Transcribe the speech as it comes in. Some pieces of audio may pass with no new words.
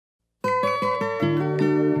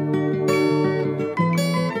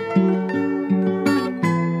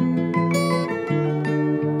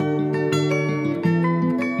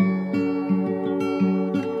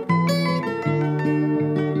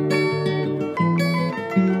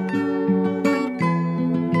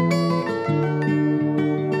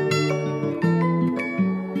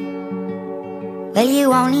Well,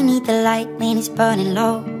 you only need the light when it's burning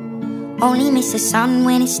low. Only miss the sun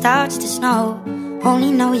when it starts to snow.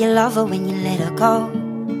 Only know you love her when you let her go.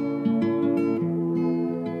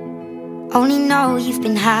 Only know you've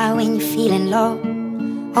been high when you're feeling low.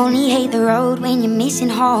 Only hate the road when you're missing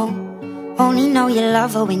home. Only know you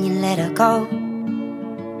love her when you let her go.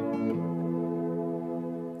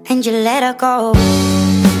 And you let her go.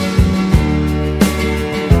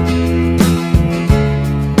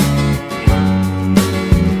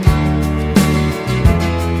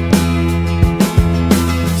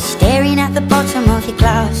 Staring at the bottom of your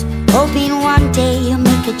glass, hoping one day you'll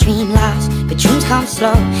make a dream last. But dreams come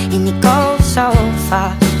slow and they go so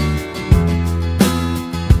fast.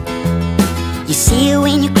 You see it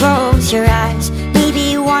when you close your eyes.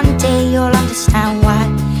 Maybe one day you'll understand why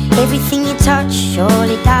everything you touch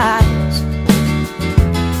surely dies.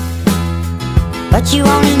 But you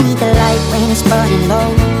only need the light when it's burning low.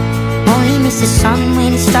 Only miss the sun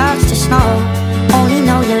when it starts to snow. Only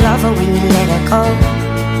know you love her when you let her go.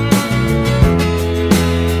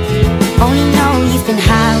 Only know you've been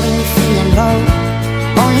high when you're feeling low.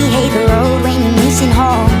 Only hate the road when you're missing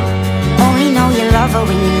home. Only know you love her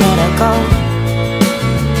when you let her go.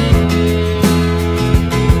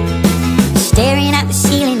 Staring at the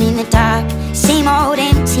ceiling in the dark, same old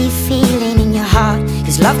empty feeling in your heart.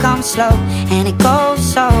 Cause love comes slow and it goes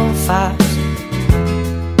so fast.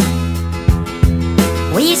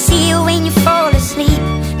 Well, you see her when you fall asleep,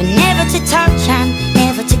 but never to touch and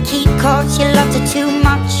never to keep. Cause you loved her too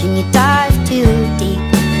much and you dive too deep.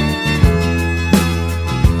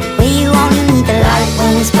 Well, you only need the light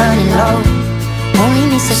when it's burning low. Only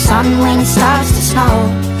miss the sun when it starts to snow.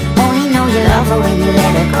 Only know you love her when you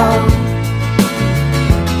let her go.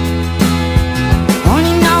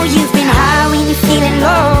 You've been high when you're feeling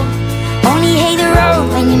low. Only hate the road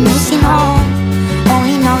when you're missing home.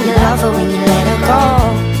 Only know you love her when you let her go.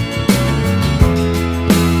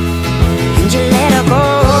 And you let her go.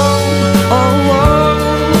 Oh, oh,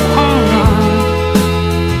 oh, oh.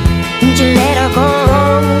 And you let her go.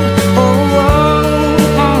 Oh, oh,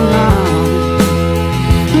 oh, oh.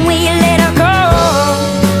 Will you let her go?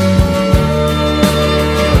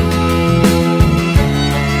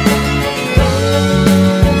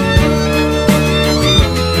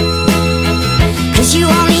 You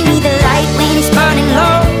only need the light when it's burning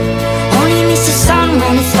low. Only miss the sun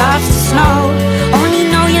when it starts to snow. Only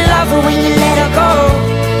know you love her when you let her go.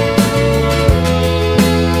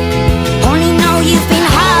 Only know you've been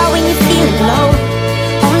high when you're feeling low.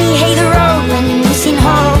 Only hate the road when you're missing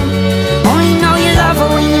home. Only know you love her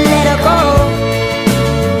when you let her go.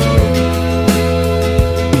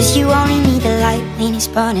 Cause you only need the light when it's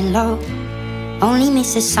burning low. Only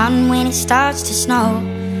miss the sun when it starts to snow.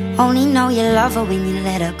 Only know you love her when you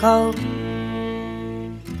let her go.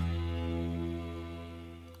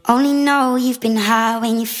 Only know you've been high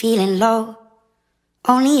when you're feeling low.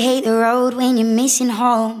 Only hate the road when you're missing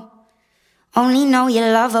home. Only know you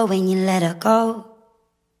love her when you let her go.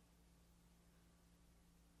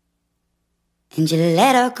 And you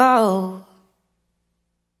let her go.